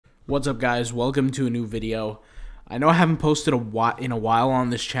What's up, guys? Welcome to a new video. I know I haven't posted in a while on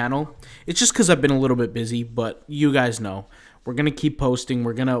this channel. It's just because I've been a little bit busy, but you guys know we're gonna keep posting.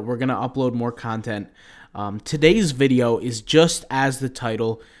 We're gonna upload more content. Today's video is just as the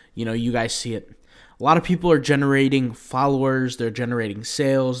title. You guys see it. A lot of people are generating followers. They're generating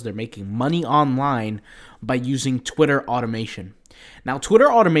sales. They're making money online by using Twitter automation. Now,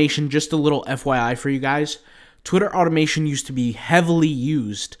 Twitter automation, just a little FYI for you guys. Twitter automation used to be heavily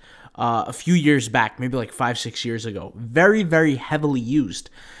used a few years back, maybe like 5-6 years ago. Very, very heavily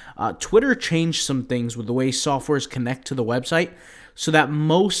used. Twitter changed some things with the way softwares connect to the website so that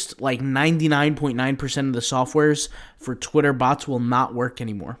most, like 99.9% of the softwares for Twitter bots will not work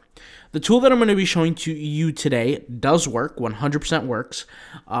anymore. The tool that I'm going to be showing to you today does work, 100% works.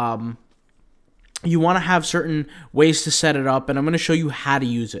 You want to have certain ways to set it up, and I'm going to show you how to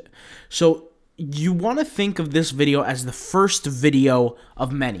use it. So you want to think of this video as the first video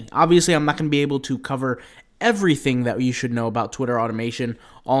of many. Obviously, I'm not going to be able to cover everything that you should know about Twitter automation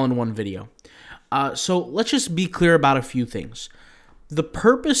all in one video. So let's just be clear about a few things. The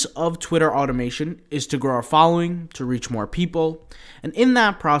purpose of Twitter automation is to grow our following, to reach more people. And in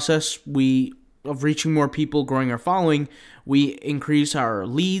that process, of reaching more people, growing our following, we increase our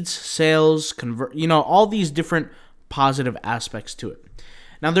leads, sales, all these different positive aspects to it.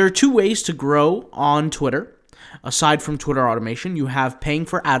 Now, there are two ways to grow on Twitter. Aside from Twitter automation, you have paying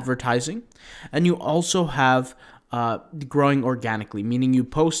for advertising, and you also have growing organically, meaning you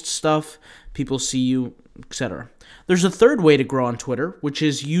post stuff, people see you, etc. There's a third way to grow on Twitter, which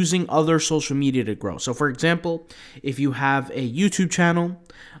is using other social media to grow. So, for example, if you have a YouTube channel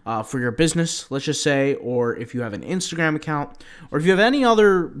for your business, let's just say, or if you have an Instagram account, or if you have any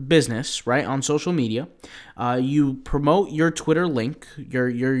other business, right, on social media, you promote your Twitter link,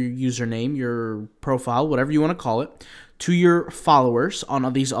 your username, your profile, whatever you want to call it, to your followers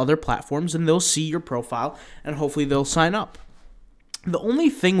on these other platforms, and they'll see your profile, and hopefully they'll sign up. The only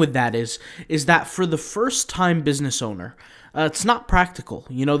thing with that is that for the first-time business owner, it's not practical.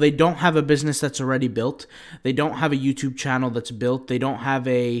 They don't have a business that's already built. They don't have a YouTube channel that's built. They don't have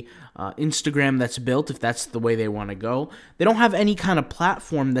a Instagram that's built, if that's the way they want to go. They don't have any kind of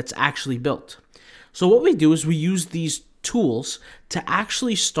platform that's actually built. So what we do is we use these tools to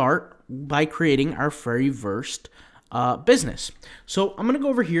actually start by creating our very first business. So I'm going to go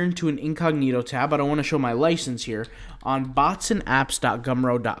over here into an incognito tab. I don't want to show my license here on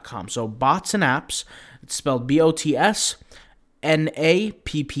botsandapps.gumroad.com. So bots and apps, it's spelled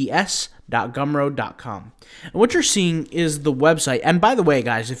BOTSNAPPS.gumroad.com. And what you're seeing is the website. And by the way,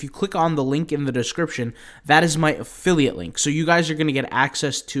 guys, if you click on the link in the description, that is my affiliate link. So you guys are going to get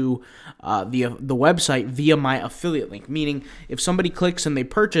access to the website via my affiliate link, meaning if somebody clicks and they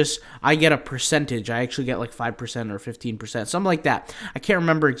purchase, I get a percentage. I actually get like 5% or 15%, something like that. I can't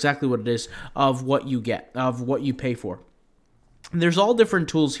remember exactly what it is of what you get, of what you pay for. There's all different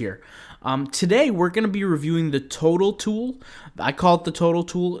tools here. Today, we're going to be reviewing the total tool. I call it the total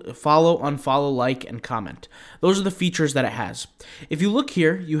tool: follow, unfollow, like, and comment. Those are the features that it has. If you look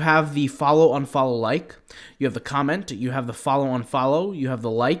here, you have the follow, unfollow, like. You have the comment. You have the follow, unfollow. You have the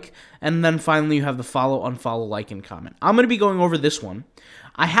like. And then finally, you have the follow, unfollow, like, and comment. I'm going to be going over this one.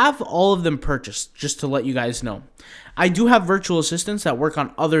 I have all of them purchased, just to let you guys know. I do have virtual assistants that work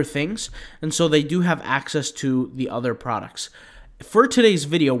on other things, and so they do have access to the other products. For today's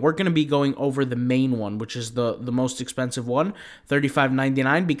video, we're going to be going over the main one, which is the most expensive one,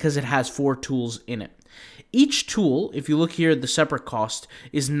 $35.99, because it has 4 tools in it. Each tool, if you look here, the separate cost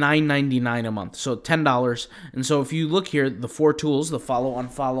is $9.99 a month, so $10. And so if you look here, the 4 tools, the follow,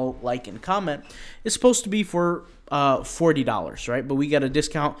 unfollow, like, and comment, is supposed to be for $40, right? But we get a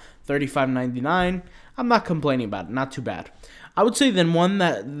discount, $35.99. I'm not complaining about it, not too bad. I would say then one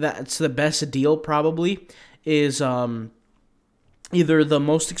that's the best deal probably is either the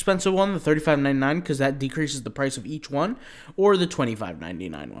most expensive one, the $35.99, because that decreases the price of each one, or the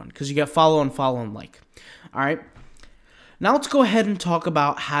 $25.99 one, because you get follow, unfollow, and like. All right. Now let's go ahead and talk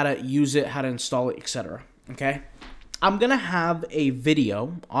about how to use it, how to install it, etc. Okay. I'm going to have a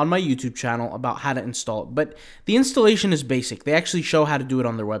video on my YouTube channel about how to install it, but the installation is basic. They actually show how to do it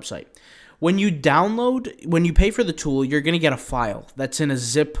on their website. When you pay for the tool, you're going to get a file that's in a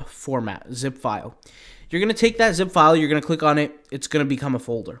zip format, zip file. You're going to take that zip file, you're going to click on it, it's going to become a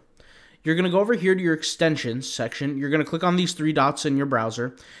folder. You're going to go over here to your extensions section, you're going to click on these 3 dots in your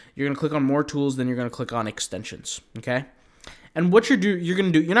browser, you're going to click on more tools, then you're going to click on extensions, okay? And what you're going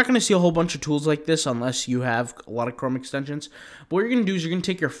to do, you're not going to see a whole bunch of tools like this unless you have a lot of Chrome extensions, but what you're going to do is you're going to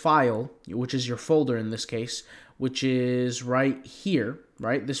take your file, which is your folder in this case, which is right here,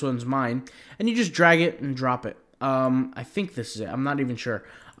 right? This one's mine, and you just drag it and drop it. I think this is it. I'm not even sure.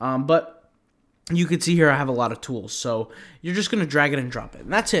 But you can see here I have a lot of tools. So you're just going to drag it and drop it.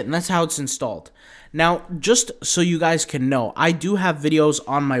 And that's it. And that's how it's installed. Now, just so you guys can know, I do have videos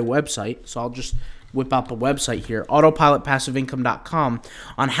on my website. So I'll just whip out the website here, autopilotpassiveincome.com,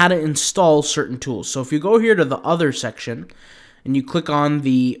 on how to install certain tools. So if you go here to the other section and you click on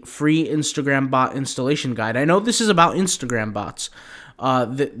the free Instagram bot installation guide, I know this is about Instagram bots,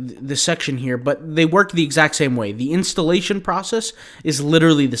 the section here, but they work the exact same way. The installation process is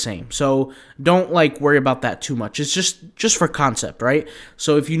literally the same, so don't worry about that too much. It's just for concept, right?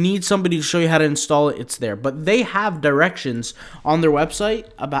 So if you need somebody to show you how to install it, it's there. But they have directions on their website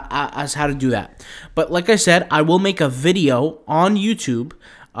about as how to do that. But like I said, I will make a video on YouTube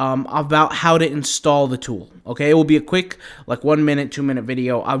about how to install the tool. Okay, it will be a quick 1 minute, 2 minute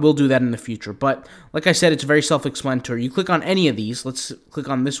video. I will do that in the future, but like I said, it's very self-explanatory. You click on any of these. Let's click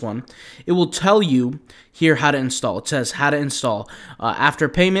on this one. It will tell you here how to install. It says how to install. After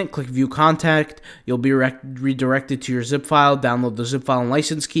payment, click view contact. You'll be redirected to your zip file. Download the zip file and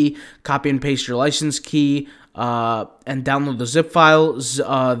license key. Copy and paste your license key and download the zip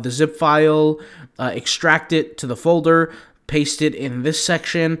file. Extract it to the folder. Paste it in this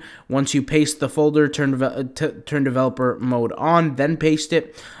section. Once you paste the folder, turn developer mode on, then paste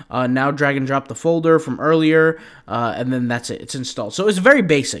it. Now drag and drop the folder from earlier, and then that's it. It's installed. So it's very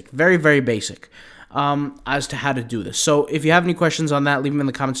basic, very, very basic as to how to do this. So if you have any questions on that, leave them in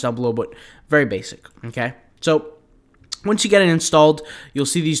the comments down below, but very basic, okay? So once you get it installed, you'll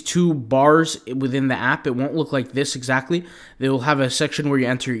see these two bars within the app. It won't look like this exactly. They will have a section where you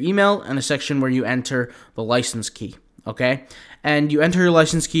enter your email and a section where you enter the license key. Okay, and you enter your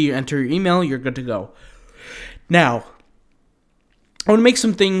license key, you enter your email, you're good to go. Now, I want to make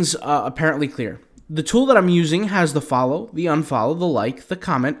some things apparently clear. The tool that I'm using has the follow, the unfollow, the like, the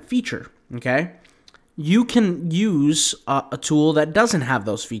comment feature. Okay, you can use a tool that doesn't have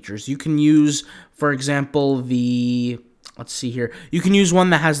those features. You can use, for example, let's see here. You can use one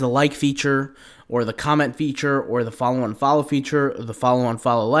that has the like feature, or the comment feature, or the follow unfollow feature, or the follow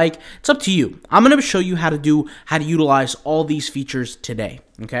unfollow like. It's up to you. I'm going to show you how to utilize all these features today.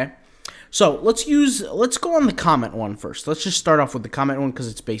 Okay, so let's go on the comment one first. Let's just start off with the comment one because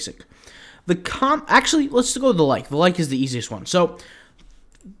it's basic. Actually, let's go to the like. The like is the easiest one. So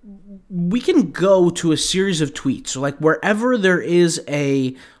we can go to a series of tweets. So wherever there is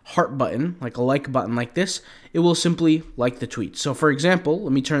a heart button, like a like button like this, it will simply like the tweet. So for example,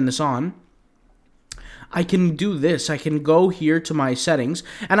 let me turn this on. I can do this. I can go here to my settings.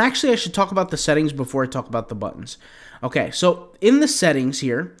 And actually, I should talk about the settings before I talk about the buttons. Okay, so in the settings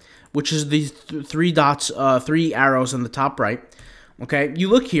here, which is the three dots, three arrows on the top right, okay, you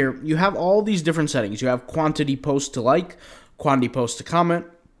look here, you have all these different settings. You have quantity post to like, quantity post to comment,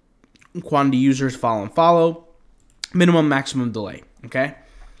 quantity users follow and follow, minimum maximum delay, okay?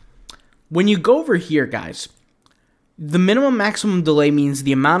 When you go over here, guys, the minimum maximum delay means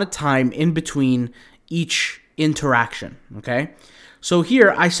the amount of time in between each interaction, okay? So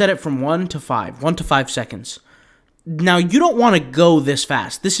here, I set it from 1 to 5 seconds. Now, you don't want to go this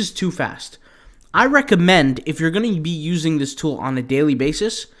fast. This is too fast. I recommend, if you're going to be using this tool on a daily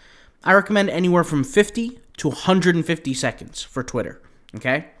basis, I recommend anywhere from 50 to 150 seconds for Twitter,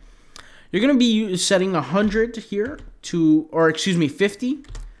 okay? You're going to be setting 100 here to, or excuse me, 50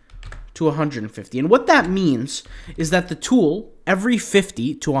 to 150. And what that means is that the tool, every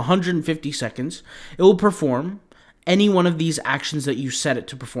 50 to 150 seconds, it will perform any one of these actions that you set it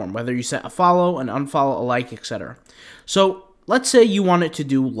to perform, whether you set a follow, an unfollow, a like, etc. So let's say you want it to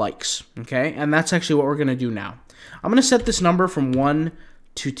do likes, okay? And that's actually what we're going to do now. I'm going to set this number from 1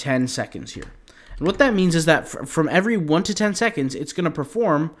 to 10 seconds here. And what that means is that from every 1 to 10 seconds, it's going to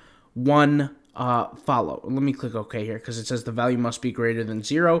perform one follow. Let me click OK here because it says the value must be greater than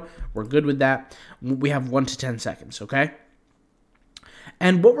 0. We're good with that. We have 1 to 10 seconds, okay?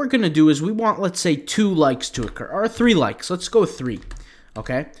 And what we're going to do is we want, let's say, 2 likes to occur, or 3 likes. Let's go 3,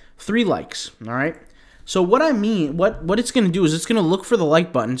 okay? 3 likes, all right? So what I mean, what it's going to do is it's going to look for the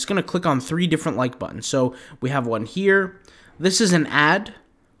like button. It's going to click on 3 different like buttons. So we have one here. This is an ad.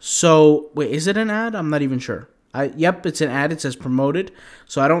 So, wait, is it an ad? I'm not even sure. Yep, it's an ad. It says promoted.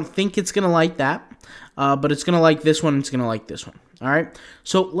 So I don't think it's going to like that. But it's going to like this one. It's going to like this one. All right.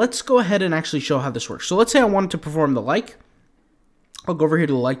 So let's go ahead and actually show how this works. So let's say I wanted to perform the like. I'll go over here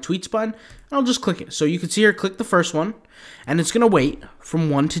to the like tweets button. And I'll just click it. So you can see here, click the first one. And it's going to wait from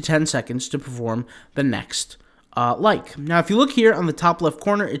 1 to 10 seconds to perform the next like. Now, if you look here on the top left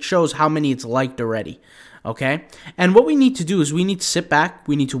corner, it shows how many it's liked already. Okay, and what we need to do is we need to sit back,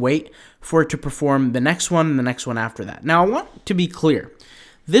 we need to wait for it to perform the next one and the next one after that. Now, I want to be clear.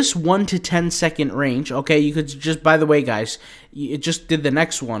 this 1 to 10 second range, okay, you could just, by the way, guys, it just did the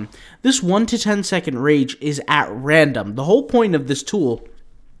next one. This 1 to 10 second range is at random. The whole point of this tool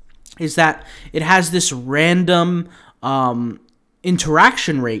is that it has this random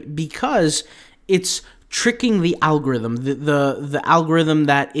interaction rate because it's tricking the algorithm, the algorithm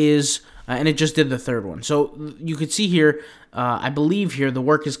that is, and it just did the third one. So you could see here, I believe here, the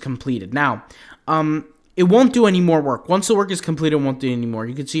work is completed. Now, it won't do any more work. Once the work is completed, it won't do any more.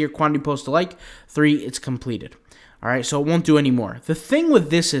 You can see here, quantity post to like, 3, it's completed. All right, so it won't do any more. The thing with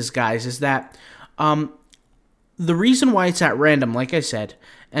this is, guys, is that the reason why it's at random, like I said,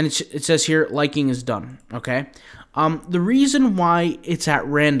 and it says here, liking is done, okay? The reason why it's at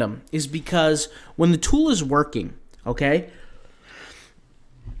random is because when the tool is working, okay,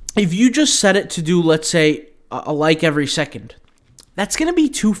 if you just set it to do, let's say, a like every second, that's going to be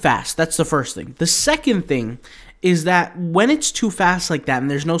too fast. That's the first thing. The second thing is that when it's too fast like that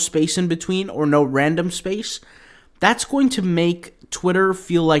and there's no space in between or no random space, that's going to make Twitter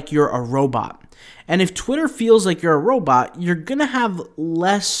feel like you're a robot. And if Twitter feels like you're a robot, you're going to have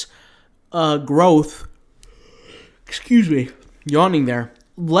less growth. Excuse me, yawning there.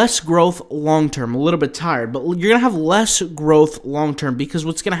 Less growth long-term, a little bit tired, but you're going to have less growth long-term because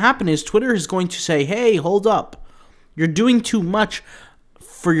what's going to happen is Twitter is going to say, hey, hold up. You're doing too much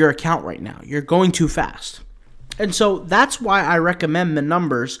for your account right now. You're going too fast. And so that's why I recommend the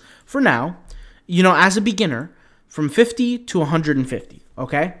numbers for now, you know, as a beginner, from 50 to 150,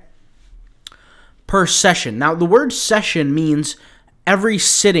 okay? Per session. Now, the word session means every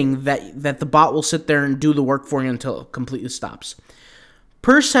sitting that the bot will sit there and do the work for you until it completely stops.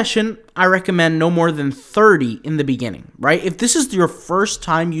 Per session, I recommend no more than 30 in the beginning, right? If this is your first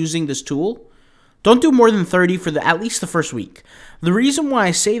time using this tool, don't do more than 30 for at least the first week. The reason why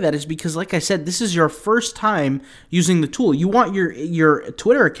I say that is because, like I said, this is your first time using the tool. You want your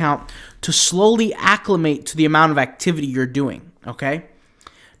Twitter account to slowly acclimate to the amount of activity you're doing, okay?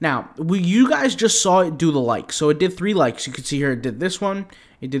 Now, you guys just saw it do the like. So it did 3 likes. You can see here it did this one,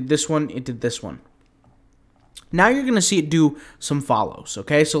 it did this one, it did this one. Now you're going to see it do some follows,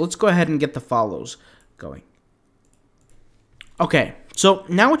 okay? So let's go ahead and get the follows going. Okay, so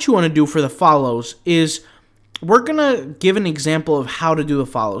now what you want to do for the follows is we're going to give an example of how to do the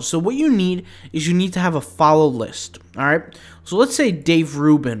follows. So what you need is you need to have a follow list, all right? So let's say Dave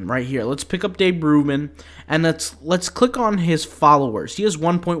Rubin right here. Let's pick up Dave Rubin, and let's click on his followers. He has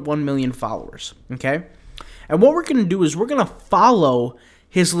 1.1 million followers, okay? And what we're going to do is we're going to follow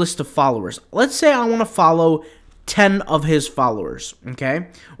his list of followers. Let's say I want to follow 10 of his followers, okay?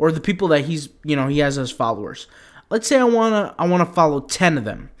 Or the people that he has as followers. Let's say I want to follow 10 of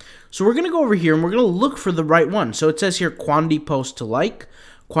them. So we're going to go over here and we're going to look for the right one. So it says here quantity post to like,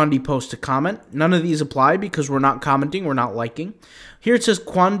 quantity post to comment. None of these apply because we're not commenting, we're not liking. Here it says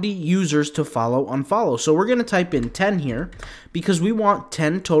quantity users to follow, unfollow. So we're going to type in 10 here because we want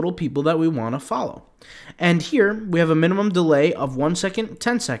 10 total people that we want to follow. And here we have a minimum delay of 1 second,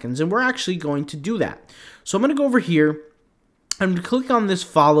 10 seconds, and we're actually going to do that. So I'm going to go over here. I'm going to click on this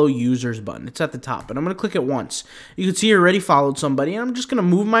follow users button. It's at the top, and I'm going to click it once. You can see I already followed somebody, and I'm just going to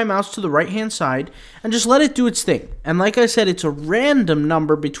move my mouse to the right-hand side and just let it do its thing. And like I said, it's a random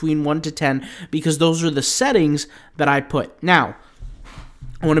number between 1 to 10 because those are the settings that I put. Now,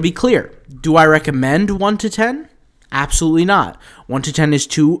 I want to be clear. Do I recommend 1 to 10? Absolutely not. 1 to 10 is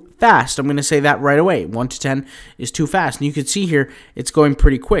too fast. I'm going to say that right away. 1 to 10 is too fast. And you can see here, it's going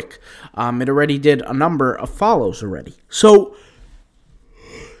pretty quick. It already did a number of follows already. So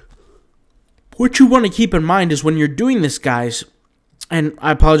what you want to keep in mind is when you're doing this, guys, and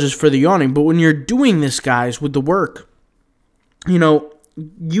I apologize for the yawning, but when you're doing this, guys, with the work,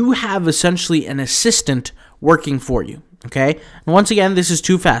 you have essentially an assistant working for you, okay? And once again, this is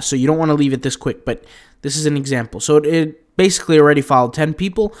too fast, so you don't want to leave it this quick, but this is an example. So it basically already followed 10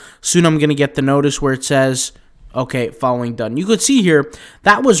 people. Soon I'm going to get the notice where it says, okay, following done. You could see here,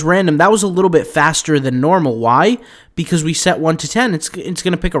 that was random. That was a little bit faster than normal. Why? Because we set 1 to 10. It's going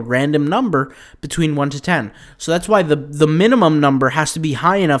to pick a random number between 1 to 10. So that's why the minimum number has to be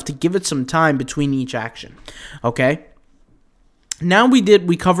high enough to give it some time between each action. Okay? Now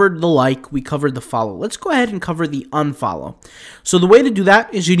we covered the like, we covered the follow. Let's go ahead and cover the unfollow. So the way to do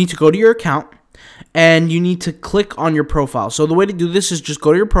that is you need to go to your account and you need to click on your profile. So the way to do this is just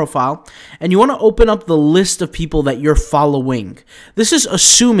go to your profile and you want to open up the list of people that you're following. This is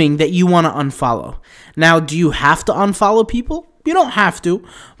assuming that you want to unfollow. Now, do you have to unfollow people? You don't have to,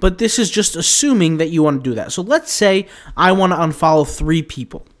 but this is just assuming that you want to do that. So let's say I want to unfollow 3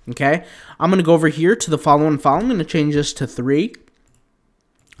 people, okay? I'm going to go over here to the follow and follow. I'm going to change this to 3.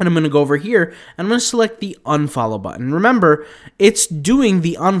 And I'm going to go over here and I'm going to select the unfollow button. Remember, it's doing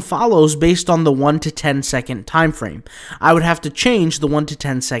the unfollows based on the 1 to 10 second time frame. I would have to change the 1 to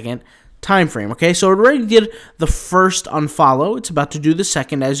 10 second time frame. Okay, so it already did the first unfollow. It's about to do the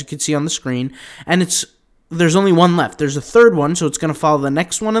second, as you can see on the screen, and there's only one left. There's a third one, so it's going to follow the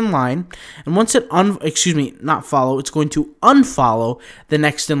next one in line. And once it it's going to unfollow the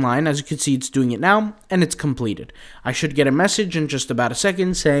next in line. As you can see, it's doing it now, and it's completed. I should get a message in just about a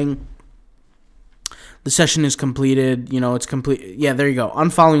second saying the session is completed. It's complete. Yeah, there you go.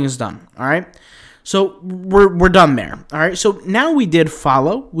 Unfollowing is done. All right. So we're done there. All right. So now we did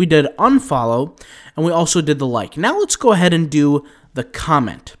follow, we did unfollow, and we also did the like. Now let's go ahead and do the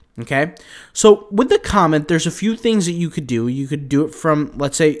comment. Okay, so with the comment, there's a few things that you could do. You could do it from,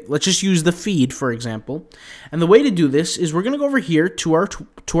 let's just use the feed, for example. And the way to do this is we're going to go over here to our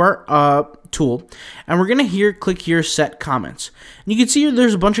tool, and we're going to click here, set comments. And you can see here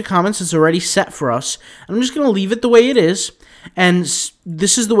there's a bunch of comments that's already set for us. And I'm just going to leave it the way it is. And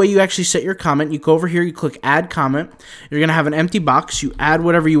this is the way you actually set your comment. You go over here, you click add comment. You're going to have an empty box. You add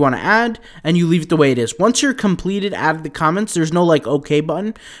whatever you want to add, and you leave it the way it is. Once you're completed, added the comments, there's no like OK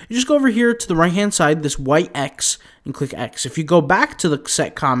button. You just go over here to the right hand side, this white X, and click X. If you go back to the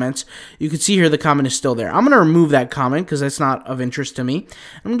set comments, you can see here the comment is still there. I'm going to remove that comment because that's not of interest to me.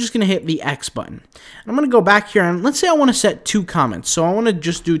 I'm just going to hit the X button. And I'm going to go back here, and let's say I want to set 2 comments. So I want to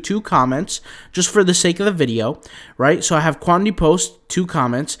just do 2 comments just for the sake of the video, right? So I have quantity post, 2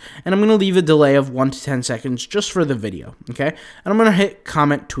 comments, and I'm going to leave a delay of 1 to 10 seconds just for the video, okay? And I'm going to hit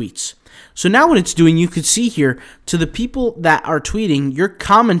comment tweets. So now what it's doing, you could see here, to the people that are tweeting, you're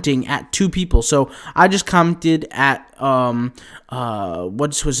commenting at 2 people. So I just commented at,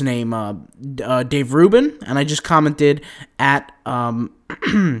 what's his name, Dave Rubin, and I just commented at, I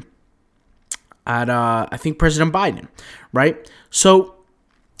think President Biden, right? So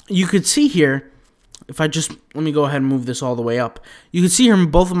you could see here, if I just, let me go ahead and move this all the way up. You can see here in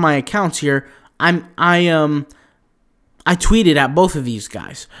both of my accounts here, I tweeted at both of these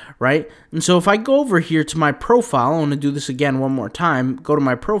guys, right? And so if I go over here to my profile, I want to do this again one more time, go to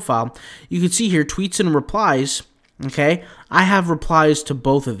my profile, you can see here tweets and replies, okay? I have replies to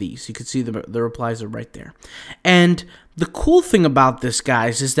both of these. You can see the replies are right there. And the cool thing about this,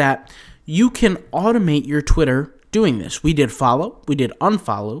 guys, is that you can automate your Twitter doing this. We did follow, we did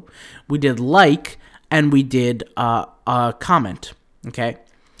unfollow, we did like, and we did comment, okay?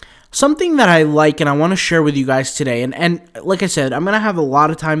 Something that I like and I want to share with you guys today, and like I said, I'm going to have a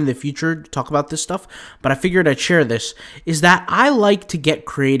lot of time in the future to talk about this stuff, but I figured I'd share this, is that I like to get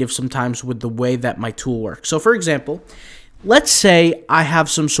creative sometimes with the way that my tool works. So for example, let's say I have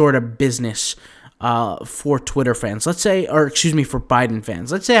some sort of business for Twitter fans. Let's say, or excuse me, for Biden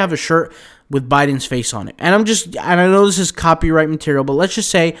fans. Let's say I have a shirt with Biden's face on it. And I know this is copyright material, but let's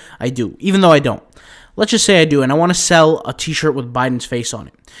just say I do, even though I don't. Let's just say I do, and I want to sell a t-shirt with Biden's face on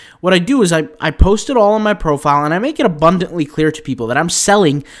it. What I do is I post it all on my profile, and I make it abundantly clear to people that I'm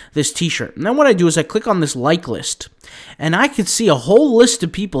selling this t-shirt. And then what I do is I click on this like list, and I could see a whole list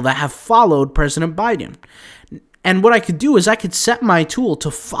of people that have followed President Biden. And what I could do is I could set my tool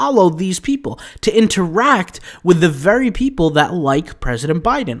to follow these people, to interact with the very people that like President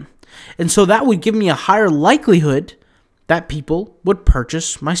Biden. And so that would give me a higher likelihood that people would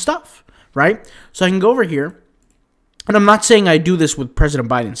purchase my stuff. Right? So I can go over here, and I'm not saying I do this with President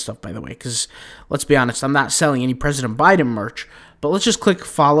Biden stuff, by the way, because let's be honest, I'm not selling any President Biden merch, but let's just click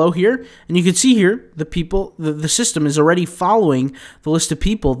follow here, and you can see here, the system is already following the list of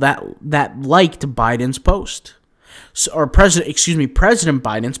people that liked Biden's post. So, or President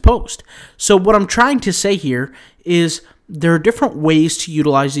Biden's post. So what I'm trying to say here is there are different ways to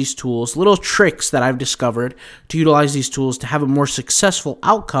utilize these tools, little tricks that I've discovered to utilize these tools to have a more successful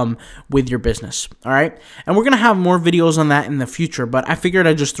outcome with your business, all right? And we're going to have more videos on that in the future, but I figured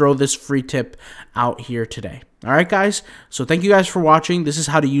I'd just throw this free tip out here today. All right, guys? So thank you guys for watching. This is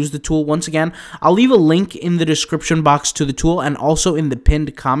how to use the tool. Once again, I'll leave a link in the description box to the tool and also in the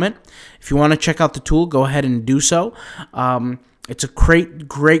pinned comment. If you want to check out the tool, go ahead and do so. It's a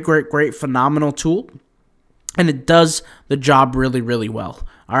great, phenomenal tool. And it does the job really, really well.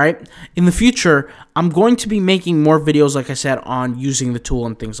 All right. In the future, I'm going to be making more videos, like I said, on using the tool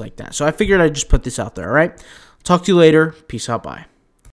and things like that. So I figured I'd just put this out there. All right. Talk to you later. Peace out. Bye.